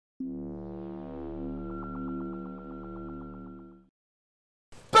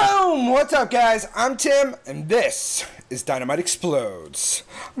Boom! What's up, guys? I'm Tim, and this is Dynamite Explodes.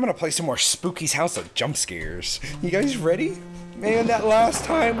 I'm gonna play some more Spooky's House of Jump Scares. You guys ready? Man, that last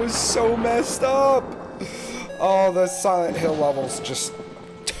time was so messed up. Oh, the Silent Hill levels just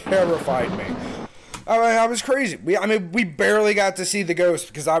terrified me. I was crazy. We barely got to see the ghost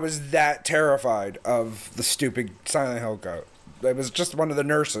because I was that terrified of the stupid Silent Hill ghost. It was just one of the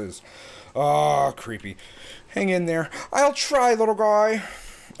nurses. Oh, creepy. Hang in there. I'll try, little guy.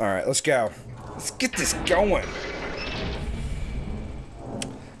 Alright, let's go. Let's get this going.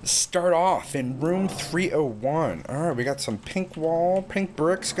 Let's start off in room 301. Alright, we got some pink wall, pink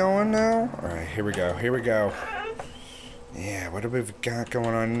bricks going now. Alright, here we go. Here we go. Yeah, what do we got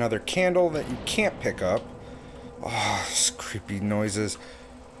going on? Another candle that you can't pick up. Oh, this creepy noises.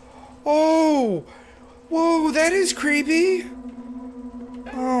 Oh! Whoa, that is creepy!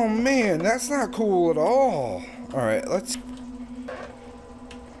 Oh man, that's not cool at all. Alright, let's...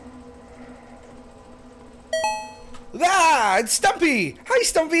 Ah, it's Stumpy! Hi,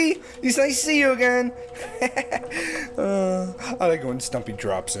 Stumpy! It's nice to see you again. I like when Stumpy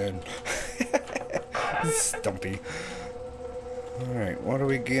drops in. Stumpy. Alright, what do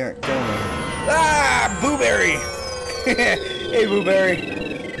we get going? Ah, Booberry! Hey, Booberry.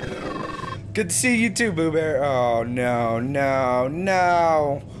 Good to see you too, Booberry. Oh, no, no,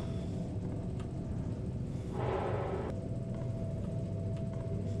 no.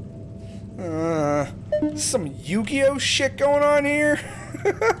 Some Yu-Gi-Oh shit going on here.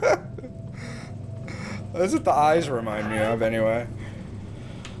 That's what the eyes remind me of, anyway.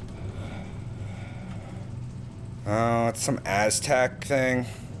 Oh, it's some Aztec thing.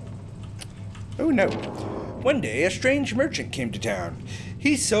 Oh, no. One day, a strange merchant came to town.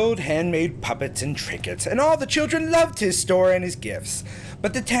 He sold handmade puppets and trinkets, and all the children loved his store and his gifts.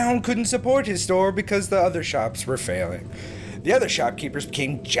 But the town couldn't support his store because the other shops were failing. The other shopkeepers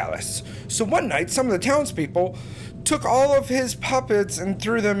became jealous. So one night, some of the townspeople took all of his puppets and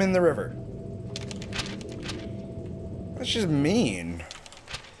threw them in the river. That's just mean.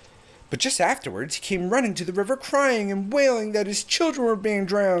 But just afterwards, he came running to the river crying and wailing that his children were being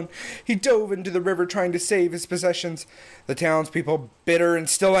drowned. He dove into the river trying to save his possessions. The townspeople, bitter and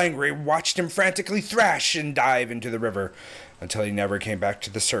still angry, watched him frantically thrash and dive into the river until he never came back to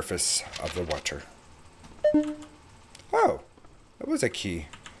the surface of the water. Oh, that was a key.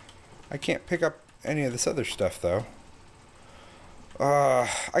 I can't pick up any of this other stuff, though. I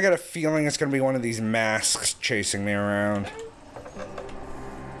got a feeling it's going to be one of these masks chasing me around.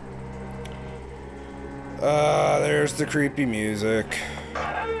 There's the creepy music.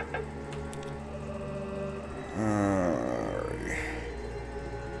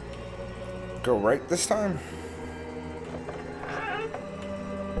 Go right this time?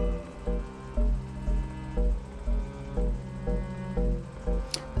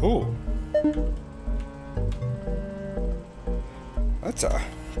 Ooh. That's a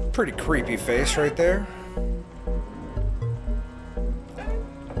pretty creepy face right there.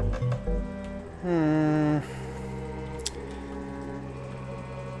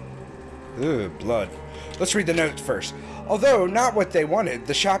 Ugh, blood. Let's read the note first. Although not what they wanted,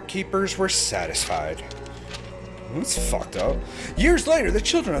 the shopkeepers were satisfied. That's fucked up. Years later, the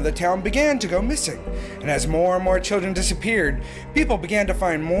children of the town began to go missing. And as more and more children disappeared, people began to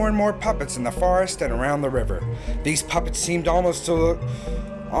find more and more puppets in the forest and around the river. These puppets seemed almost to look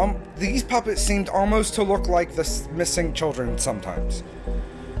like the missing children sometimes.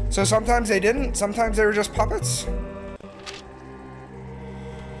 So sometimes they didn't, sometimes they were just puppets.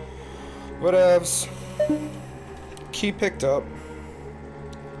 Whatevs. Key picked up.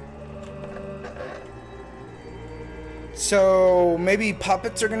 So maybe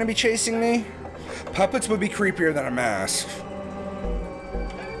puppets are gonna be chasing me? Puppets would be creepier than a mask.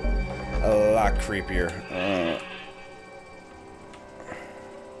 A lot creepier.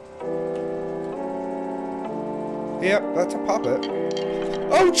 Yep, that's a puppet.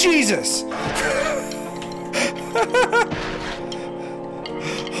 Oh, Jesus!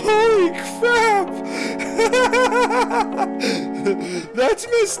 Holy crap! That's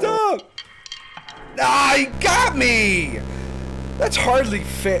messed up! Ah, he got me! That's hardly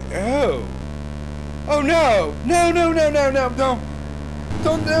fit. Oh. Oh no! No, no, no, no, no, no!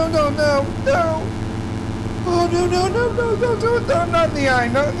 Don't, no, no, no, no! Oh, no, no, no, no, no, no, no, not in the eye,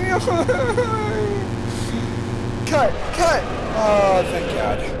 not in the eye! Cut, cut! Oh, thank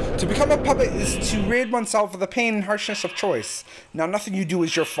God. To become a puppet is to rid oneself of the pain and harshness of choice. Now, nothing you do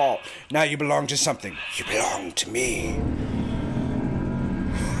is your fault. Now you belong to something. You belong to me.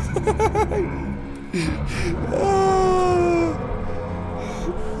 Oh,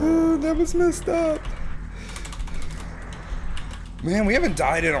 that was messed up. Man, we haven't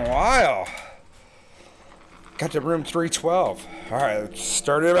died in a while. Got to room 312. Alright, let's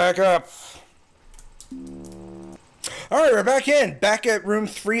start it back up. Alright, we're back in. Back at room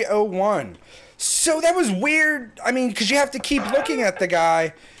 301. So that was weird. I mean, because you have to keep looking at the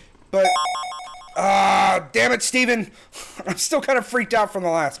guy. But, damn it, Steven. I'm still kind of freaked out from the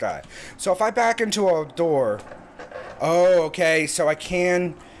last guy. So if I back into a door. Oh, okay. So I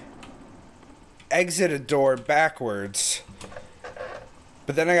can exit a door backwards.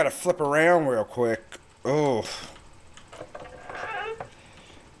 But then I gotta flip around real quick. Oh.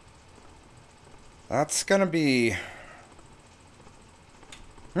 That's gonna be...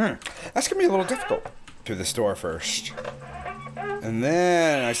 That's gonna be a little difficult. Through this door first. And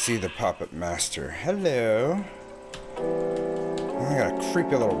then I see the puppet master. Hello. I got a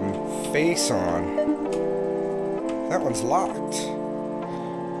creepy little face on. That one's locked.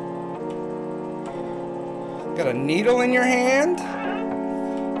 Got a needle in your hand?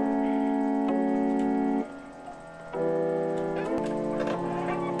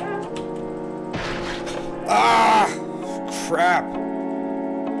 Ah! Crap.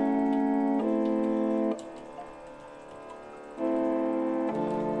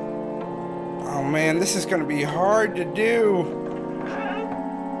 Oh man, this is gonna be hard to do.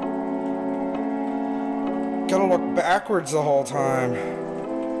 Gotta look backwards the whole time.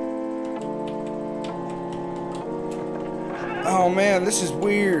 Oh man, this is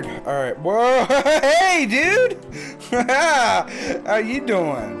weird. Alright, whoa, hey dude! How you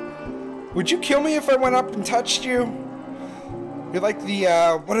doing? Would you kill me if I went up and touched you? You're like the,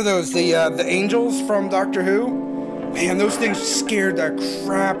 what are those? The angels from Doctor Who? Man, those things scared the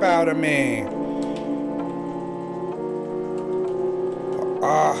crap out of me.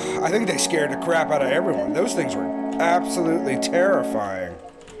 I think they scared the crap out of everyone. Those things were absolutely terrifying.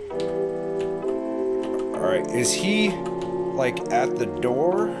 Alright, is he, like, at the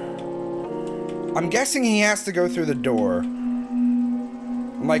door? I'm guessing he has to go through the door.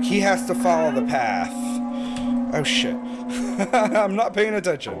 Like, he has to follow the path. Oh, shit. I'm not paying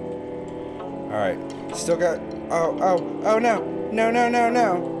attention. Alright. Still got... Oh, no.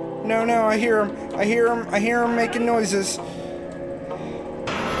 No, I hear him. I hear him making noises.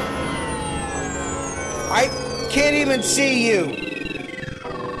 I can't even see you.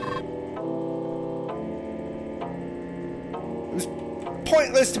 It was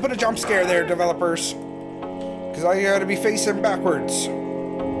pointless to put a jump scare there, developers. Because I gotta be facing backwards.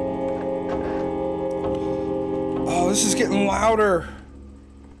 Oh, this is getting louder.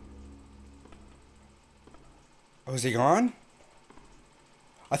 Oh, is he gone?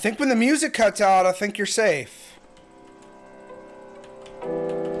 I think when the music cuts out, I think you're safe.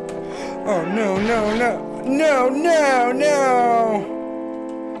 Oh, no.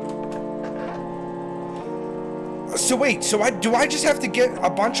 So wait, do I just have to get a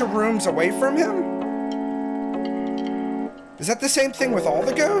bunch of rooms away from him? Is that the same thing with all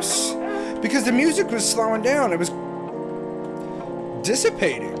the ghosts? Because the music was slowing down. It was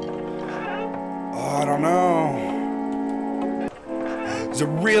dissipating. Oh, I don't know. It's a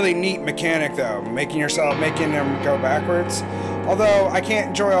really neat mechanic, though. Making them go backwards. Although, I can't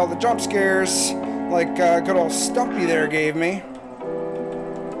enjoy all the jump scares like good old Stumpy there gave me.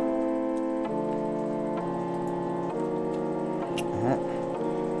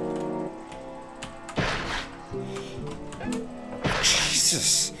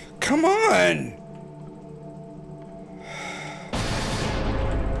 Jesus, come on!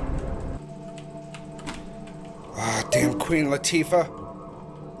 Ah, damn Queen Latifah.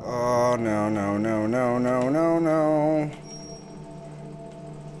 Oh, no.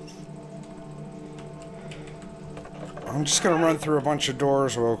 I'm just gonna run through a bunch of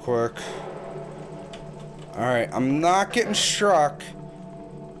doors real quick. Alright, I'm not getting struck.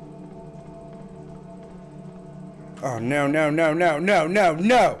 Oh, no.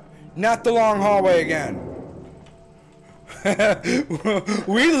 Not the long hallway again.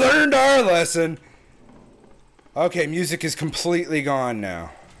 We learned our lesson. Okay, music is completely gone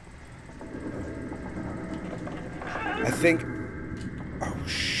now. I think... Oh,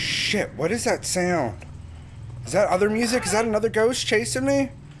 shit. What is that sound? Is that other music? Is that another ghost chasing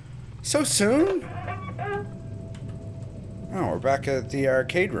me? So soon? Oh, we're back at the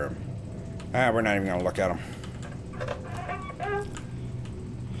arcade room. We're not even gonna look at them.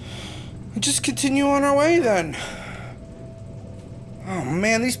 We'll just continue on our way then. Oh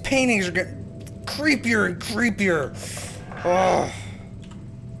man, these paintings are getting creepier and creepier. Oh.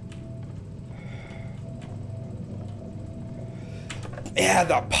 Yeah,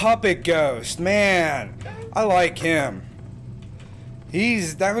 the puppet ghost, man. I like him.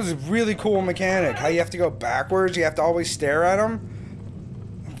 That was a really cool mechanic. How you have to go backwards, you have to always stare at him.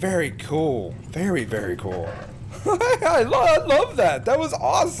 Very cool. Very, very cool. I love that. That was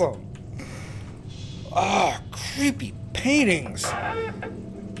awesome. Ah, creepy paintings.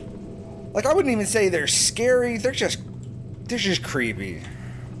 Like, I wouldn't even say they're scary. They're just creepy.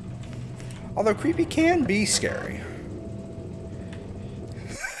 Although creepy can be scary.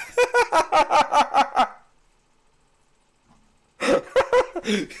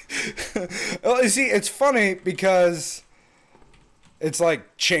 Well, you see, it's funny because it's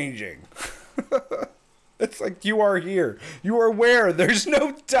like changing. It's like you are here. You are where? There's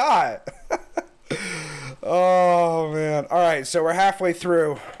no dot. Oh, man. All right, so we're halfway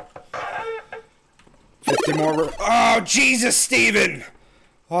through. 50 more. Oh, Jesus, Steven!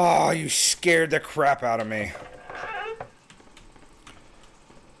 Oh, you scared the crap out of me.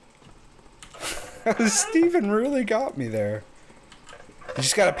 Steven really got me there. You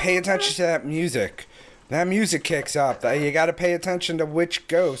just gotta pay attention to that music. That music kicks up. You gotta pay attention to which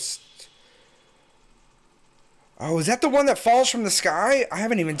ghost. Oh, is that the one that falls from the sky? I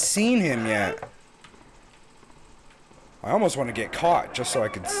haven't even seen him yet. I almost want to get caught just so I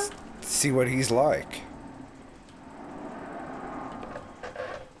can see what he's like.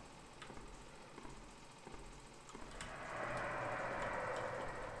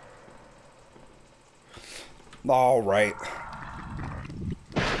 All right.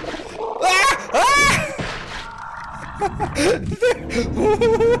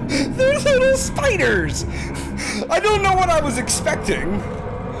 They're little spiders. I don't know what I was expecting.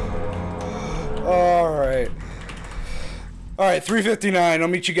 All right. All right, 3:59. I'll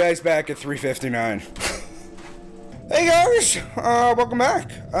meet you guys back at 3:59. Hey guys, welcome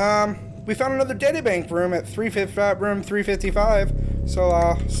back. We found another data bank room at room 355. So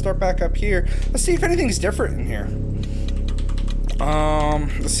I'll start back up here. Let's see if anything's different in here.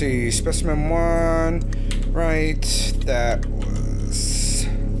 Let's see, specimen 1, right, that was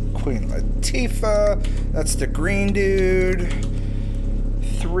Queen Latifah, that's the green dude.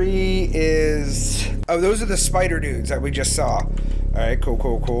 3 is, oh, those are the spider dudes that we just saw. Alright,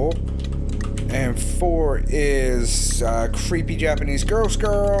 cool. And 4 is, creepy Japanese ghost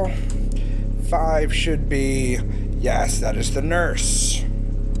girl. 5 should be, yes, that is the nurse.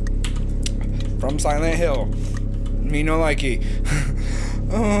 From Silent Hill. Me no likey.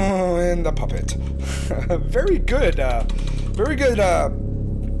 Oh, and the puppet. Very good, oh,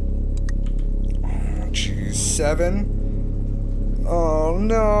 geez, 7. Oh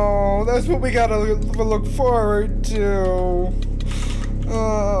no, that's what we gotta look forward to.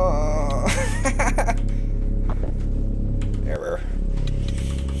 Error.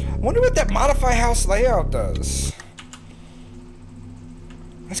 I wonder what that modify house layout does.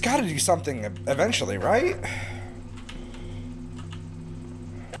 It's gotta do something eventually, right?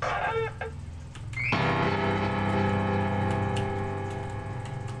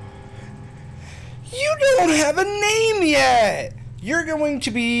 You don't have a name yet! You're going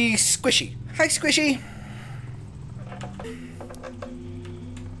to be Squishy. Hi, Squishy.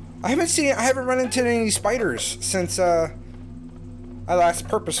 I haven't run into any spiders since, I last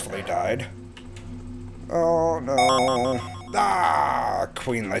purposefully died. Oh, no. Ah,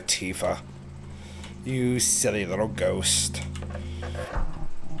 Queen Latifah. You silly little ghost.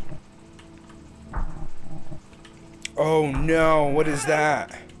 Oh, no. What is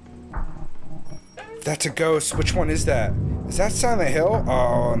that? That's a ghost. Which one is that? Is that Silent Hill?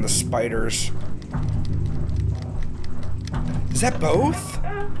 Oh, and the spiders. Is that both?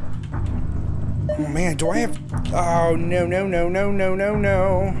 Oh man, do I have... Oh, no. No.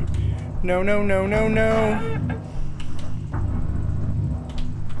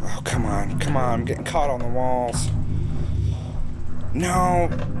 Oh, come on. I'm getting caught on the walls. No.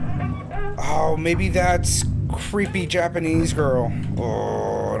 Oh, maybe that's creepy Japanese girl.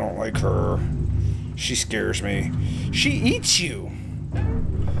 Oh, I don't like her. She scares me. She eats you.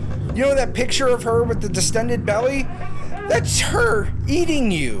 You know that picture of her with the distended belly? That's her eating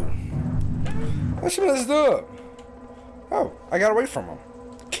you. That's messed up. Oh, I got away from him.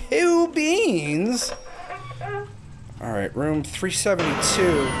 Cool beans. Alright, room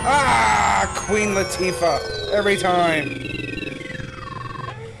 372. Ah, Queen Latifah. Every time.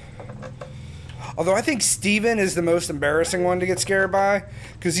 Although I think Steven is the most embarrassing one to get scared by.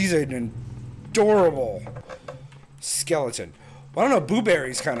 Because he's an adorable skeleton. Well, I don't know, Boo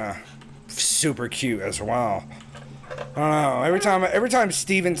Berry's kind of super cute as well. I don't know, every time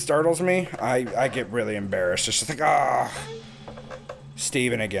Steven startles me, I get really embarrassed. It's just like, ah,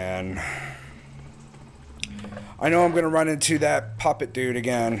 Steven again. I know I'm gonna run into that puppet dude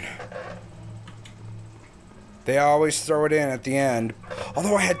again. They always throw it in at the end.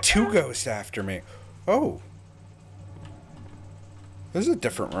 Although I had 2 ghosts after me. Oh. This is a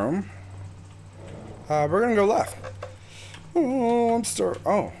different room. We're gonna go left. Oh,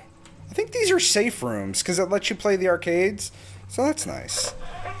 oh, I think these are safe rooms because it lets you play the arcades. So that's nice.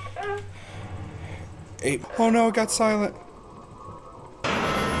 8. Oh no, it got silent.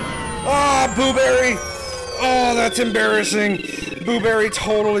 Ah, Booberry! Oh, that's embarrassing. Booberry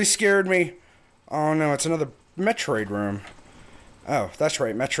totally scared me. Oh no, it's another Metroid room. Oh, that's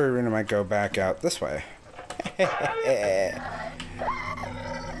right. Metroid room might go back out this way.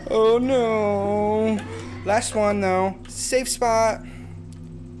 Oh no. Last one though. Safe spot.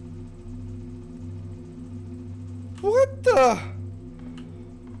 What the?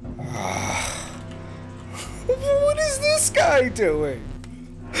 What is this guy doing?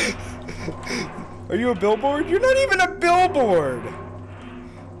 Are you a billboard? You're not even a billboard.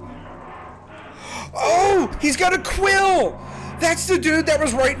 Oh, he's got a quill. That's the dude that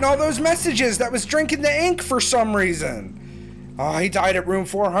was writing all those messages, that was drinking the ink for some reason. Oh, he died at room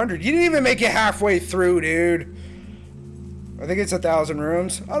 400. You didn't even make it halfway through, dude. I think it's 1,000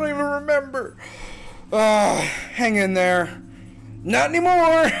 rooms. I don't even remember. Hang in there. Not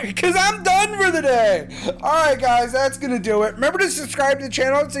anymore, because I'm done for the day. Alright, guys, that's going to do it. Remember to subscribe to the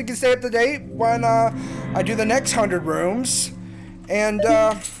channel so you can stay up to date when I do the next 100 rooms. And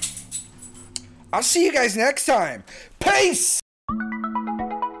I'll see you guys next time. Peace!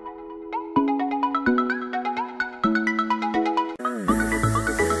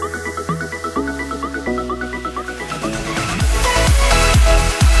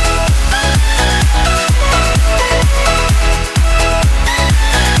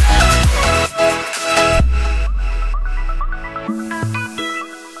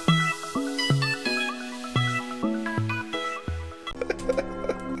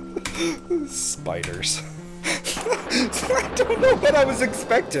 Spiders. I don't know what I was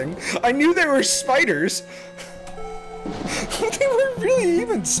expecting. I knew they were spiders. They weren't really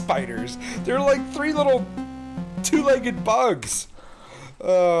even spiders. They're like 3 little 2-legged bugs.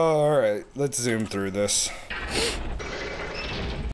 Alright, let's zoom through this.